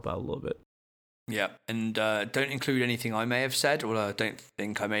kind of help out a little bit. Yeah, and don't include anything I may have said, or I don't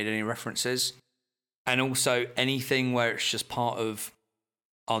think I made any references. And also anything where it's just part of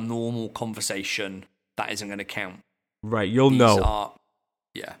our normal conversation, that isn't going to count. Right, you'll know.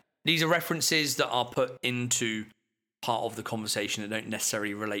 These are references that are put into part of the conversation that don't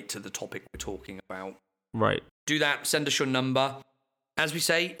necessarily relate to the topic we're talking about. Right. Do that, send us your number. As we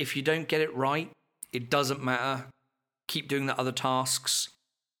say, if you don't get it right, it doesn't matter. Keep doing the other tasks.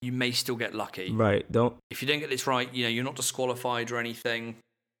 You may still get lucky. Right. If you don't get this right, you're not disqualified or anything.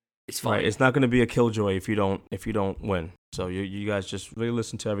 It's fine. Right. It's not going to be a killjoy if you don't win. So you guys just really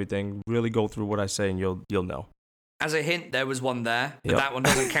listen to everything, really go through what I say, and you'll know. As a hint, there was one there, but that one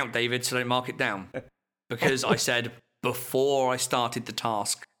doesn't count, David, so don't mark it down. Because I said before I started the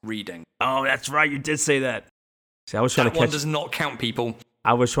task reading. Oh, that's right. You did say that. See, I was trying to catch. That one does not count, people.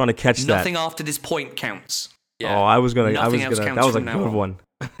 I was trying to catch that. Nothing after this point counts. Yeah. Oh, I was gonna. That was a good on. one.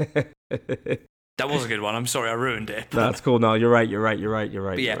 That was a good one. I'm sorry, I ruined it. No, that's cool. No, you're right.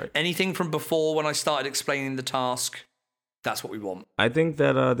 But yeah, right. Anything from before when I started explaining the task, that's what we want. I think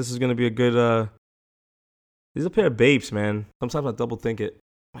that this is gonna be a good. These are a pair of babes, man. Sometimes I double think it.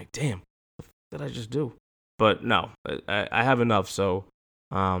 I'm like, damn, what the fuck did I just do? But no, I have enough. So,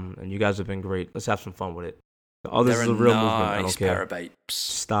 and you guys have been great. Let's have some fun with it. This is a real movement. I don't care. Pair of babes.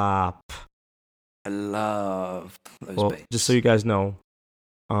 Stop. I love those babes. Just so you guys know,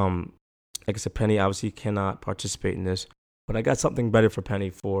 like I said, Penny obviously cannot participate in this, but I got something better for Penny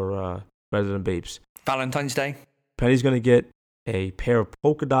for better than babes. Valentine's Day. Penny's gonna get a pair of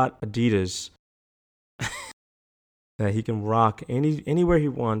polka dot Adidas that he can rock anywhere he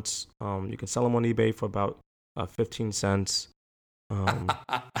wants. You can sell them on eBay for about 15 cents.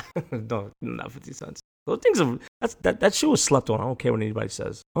 No, not 50 cents. Those things are that shoe was slept on. I don't care what anybody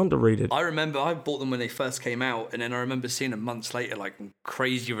says. Underrated. I remember I bought them when they first came out, and then I remember seeing them months later, like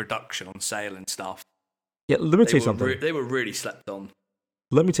crazy reduction on sale and stuff. Yeah, let me tell you something. They were really slept on.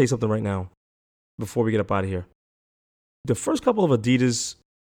 Let me tell you something right now, before we get up out of here. The first couple of Adidas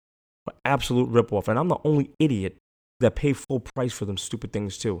were absolute ripoff, and I'm the only idiot that paid full price for them stupid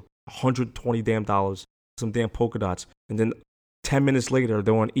things too. $120 damn, some damn polka dots, and then 10 minutes later,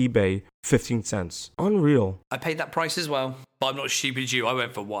 they're on eBay, 15 cents. Unreal. I paid that price as well, but I'm not as stupid as you. I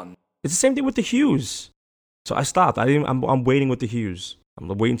went for one. It's the same thing with the Hues. So I stopped. I'm waiting with the Hues. I'm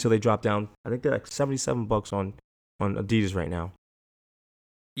waiting until they drop down. I think they're like $77 on Adidas right now.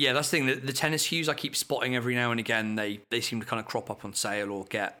 Yeah, that's the thing. The tennis Hues I keep spotting every now and again. They seem to kind of crop up on sale or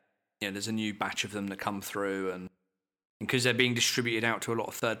get, there's a new batch of them that come through, and because they're being distributed out to a lot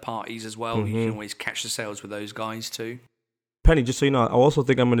of third parties as well, you can always catch the sales with those guys too. Penny, just so you know, I also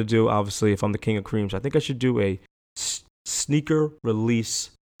think I'm going to do, obviously, if I'm the king of creams, I think I should do a sneaker release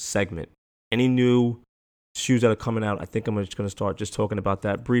segment. Any new shoes that are coming out, I think I'm just going to start just talking about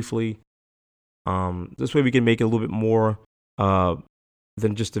that briefly. This way we can make it a little bit more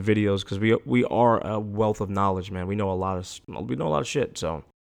than just the videos, because we are a wealth of knowledge, man. We know a lot of shit. So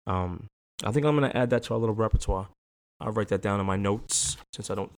I think I'm going to add that to our little repertoire. I'll write that down in my notes, since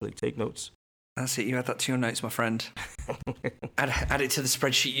I don't really take notes. That's it. You add that to your notes, my friend. add it to the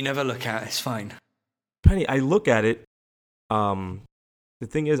spreadsheet you never look at. It's fine. Penny, I look at it. The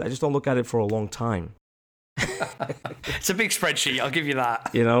thing is, I just don't look at it for a long time. It's a big spreadsheet. I'll give you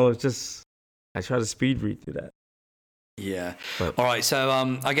that. It's just, I try to speed read through that. Yeah. All right.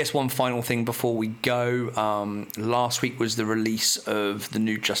 So I guess one final thing before we go. Last week was the release of the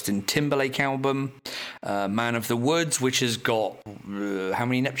new Justin Timberlake album, Man of the Woods, which has got how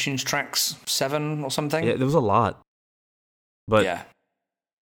many Neptunes tracks? 7 or something? Yeah, there was a lot. But yeah.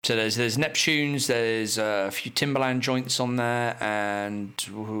 So there's Neptunes, there's a few Timberland joints on there, and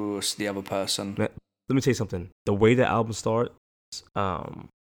who's the other person? Let me tell you something. The way the album starts,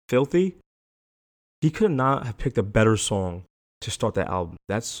 Filthy, he could not have picked a better song to start that album.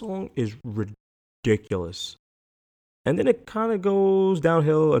 That song is ridiculous. And then it kind of goes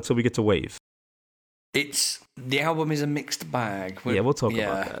downhill until we get to Wave. The album is a mixed bag. We'll talk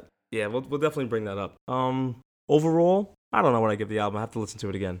about that. Yeah, we'll definitely bring that up. Overall, I don't know what I give the album. I have to listen to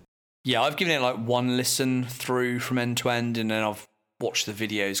it again. Yeah, I've given it like one listen through from end to end, and then I've watched the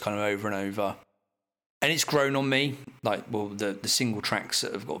videos kind of over and over. And it's grown on me. The single tracks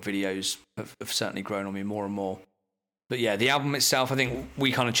that have got videos have certainly grown on me more and more. But yeah, the album itself, I think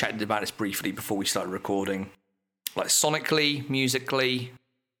we kind of chatted about this briefly before we started recording. Like sonically, musically,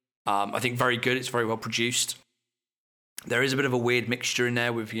 I think very good. It's very well produced. There is a bit of a weird mixture in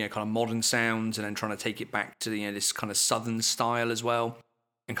there with, kind of modern sounds, and then trying to take it back to, this kind of southern style as well,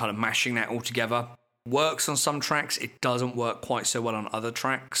 and kind of mashing that all together. Works on some tracks. It doesn't work quite so well on other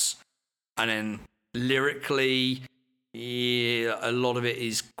tracks. And then lyrically, Yeah, a lot of it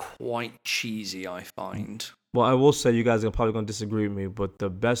is quite cheesy, I find. Well, I will say you guys are probably going to disagree with me, but the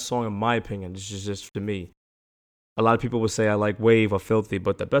best song, in my opinion, this is just to me. A lot of people would say I like Wave or Filthy,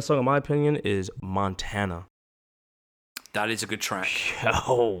 but the best song, in my opinion, is Montana. That is a good track.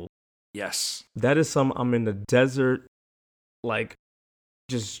 Yo. Yes. That is I'm in the desert, like,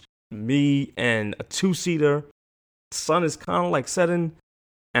 just me and a two-seater. Sun is kind of like setting,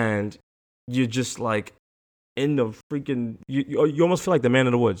 and you're just like in the freaking. You almost feel like the man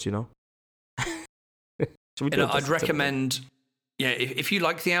in the woods, you know. I'd recommend, if you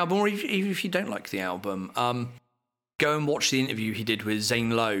like the album, or even if you don't like the album, go and watch the interview he did with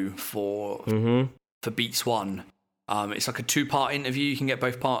Zane Lowe for Beats One. It's like a 2-part interview. You can get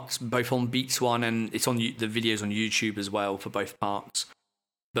both parts, both on Beats One, and it's on the videos on YouTube as well for both parts.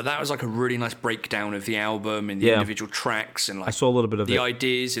 But that was like a really nice breakdown of the album and the individual tracks, and like I saw a little bit of the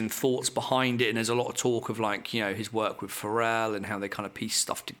ideas and thoughts behind it. And there's a lot of talk of like his work with Pharrell and how they kind of piece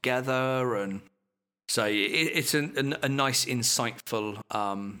stuff together, and so it's a nice, insightful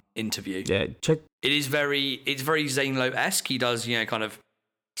interview. Yeah, check. It's very Zane Lowe-esque. He does kind of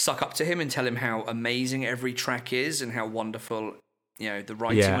suck up to him and tell him how amazing every track is and how wonderful the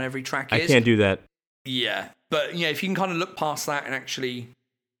writing on every track is. I can't do that. Yeah, but if you can kind of look past that and actually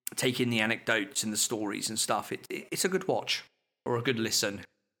take in the anecdotes and the stories and stuff, it's a good watch or a good listen.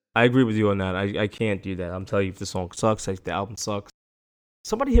 I agree with you on that. I can't do that. I'm telling you, if the song sucks, if the album sucks.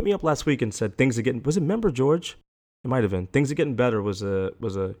 Somebody hit me up last week and said things are getting. Was it Member George? It might have been. Things are getting better. Was a.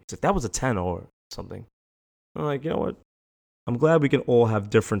 That was a 10 or something. I'm like, you know what? I'm glad we can all have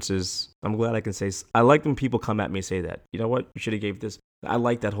differences. I'm glad I can say. I like when people come at me and say that. You know what? You should have gave this. I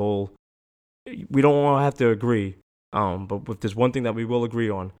like that whole. We don't all have to agree. But if there's one thing that we will agree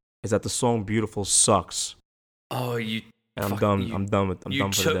on is that the song "Beautiful" sucks. Oh, you. And I'm done. I'm done with. You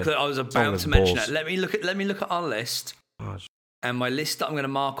took that. I was about to mention that. Let me look at our list. Oh, and my list that I'm going to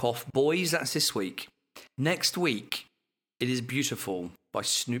mark off, boys, that's this week. Next week, it is Beautiful by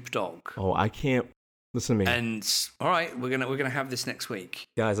Snoop Dogg. Oh, I can't. Listen to me. And all right, we're gonna have this next week.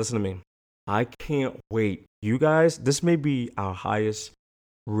 Guys, listen to me. I can't wait. You guys, this may be our highest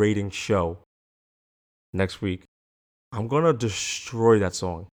rating show next week. I'm gonna destroy that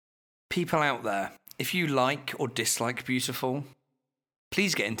song. People out there, if you like or dislike Beautiful,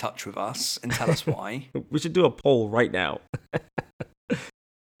 please get in touch with us and tell us why. We should do a poll right now.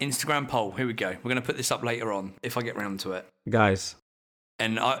 Instagram poll. Here we go. We're going to put this up later on if I get round to it. Guys.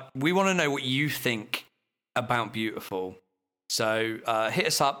 And we want to know what you think about Beautiful. So hit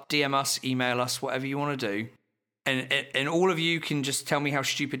us up, DM us, email us, whatever you want to do. And all of you can just tell me how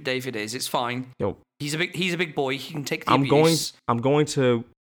stupid David is. It's fine. Yo, he's a big boy. He can take the abuse. I'm going to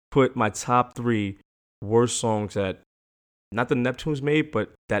put my top 3 worst songs that not the Neptunes made,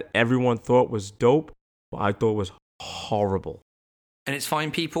 but that everyone thought was dope, but I thought was horrible. And it's fine,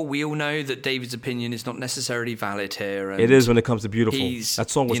 people. We all know that David's opinion is not necessarily valid here. And it is when it comes to Beautiful. That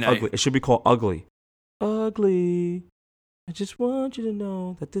song was ugly. It should be called Ugly. Ugly. I just want you to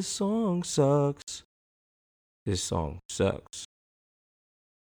know that this song sucks. This song sucks.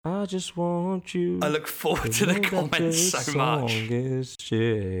 I just want you. I look forward to the comments so much. This song is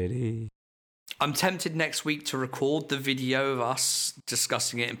shitty. I'm tempted next week to record the video of us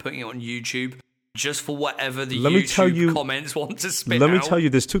discussing it and putting it on YouTube, just for whatever the YouTube comments want to spin out. Let me tell you,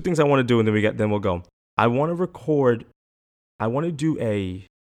 there's 2 things I want to do, and then we'll go. I want to record. I want to do a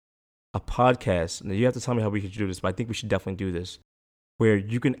podcast. Now you have to tell me how we could do this, but I think we should definitely do this, where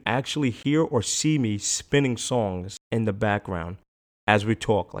you can actually hear or see me spinning songs in the background as we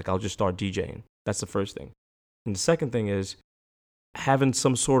talk. Like I'll just start DJing. That's the first thing. And the second thing is having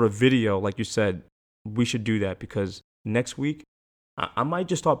some sort of video, like you said. We should do that because next week I might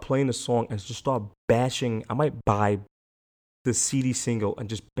just start playing the song and just start bashing. I might buy the CD single and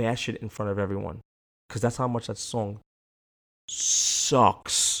just bash it in front of everyone because that's how much that song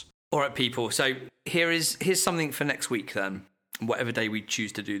sucks. All right, people. So here's something for next week then. Whatever day we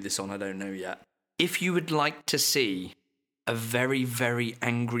choose to do this on, I don't know yet. If you would like to see a very, very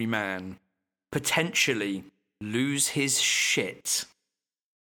angry man potentially lose his shit.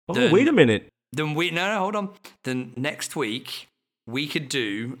 Oh, wait a minute. Then hold on. Then next week we could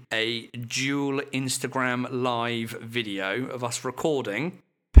do a dual Instagram live video of us recording.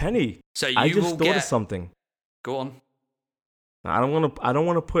 Penny, so I just thought of something. Go on. I don't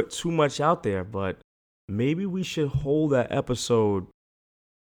want to put too much out there, but maybe we should hold that episode.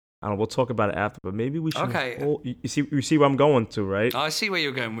 I don't know, we'll talk about it after, but maybe we should. Okay. You see where I'm going to, right? I see where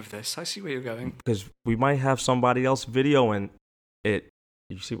you're going with this. Because we might have somebody else videoing it.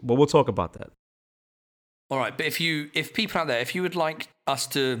 You see, well, we'll talk about that. All right, but if people out there, if you would like us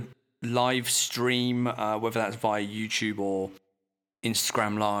to live stream, whether that's via YouTube or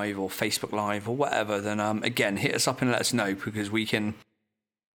Instagram Live or Facebook Live or whatever, then again, hit us up and let us know, because we can.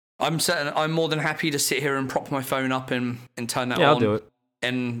 I'm more than happy to sit here and prop my phone up and turn that on. Yeah, I'll do it.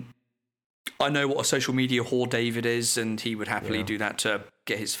 And I know what a social media whore David is, and he would happily do that to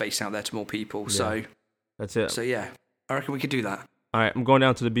get his face out there to more people. Yeah. So that's it. So yeah, I reckon we could do that. All right, I'm going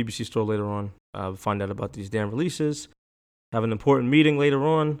down to the BBC store later on. Find out about these damn releases. Have an important meeting later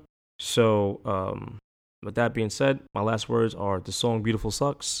on. So, with that being said, my last words are the song "Beautiful"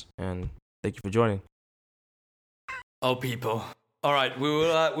 sucks, and thank you for joining. Oh, people. All right,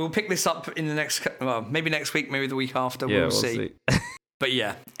 we'll pick this up in the next, maybe next week, maybe the week after. Yeah, we'll see. But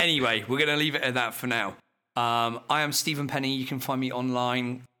yeah, anyway, we're going to leave it at that for now. I am Stephen Penny. You can find me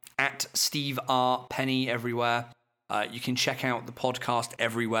online at Steve R. Penny everywhere. You can check out the podcast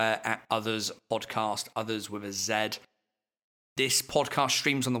everywhere at Others Podcast, Others with a Z. This podcast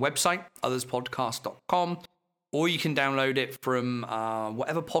streams on the website, otherspodcast.com, or you can download it from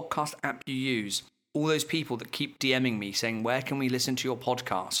whatever podcast app you use. All those people that keep DMing me saying, where can we listen to your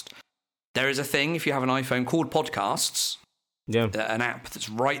podcast? There is a thing, if you have an iPhone, called Podcasts. Yeah. An app that's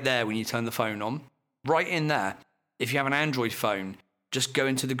right there when you turn the phone on. Right in there. If you have an Android phone, just go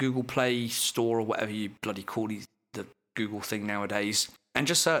into the Google Play Store or whatever you bloody call the Google thing nowadays, and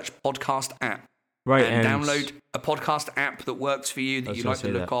just search Podcast app. Right. And download a podcast app that works for you, that you like the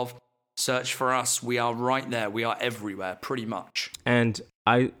look of. Search for us. We are right there. We are everywhere, pretty much. And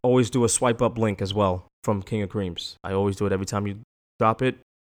I always do a swipe up link as well from King of Creams. I always do it every time you drop it.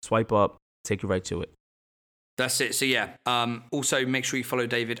 Swipe up, take you right to it. That's it. So yeah. Also, make sure you follow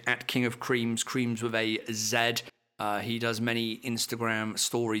David at King of Creams, Creams with a Z. He does many Instagram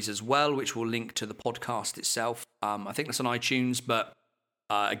stories as well, which will link to the podcast itself. I think that's on iTunes, but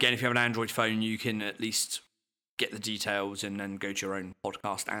again, if you have an Android phone, you can at least get the details and then go to your own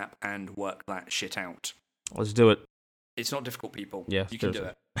podcast app and work that shit out. Let's do it. It's not difficult, people. Yeah, you can do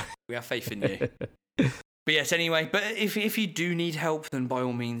it. We have faith in you. But yes, anyway, but if you do need help, then by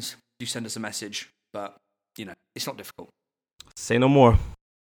all means, do send us a message. But, it's not difficult. Say no more.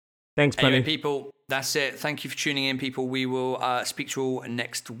 Thanks, Penny. Anyway, people, that's it. Thank you for tuning in, people. We will speak to you all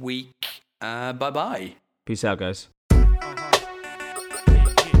next week. Bye-bye. Peace out, guys.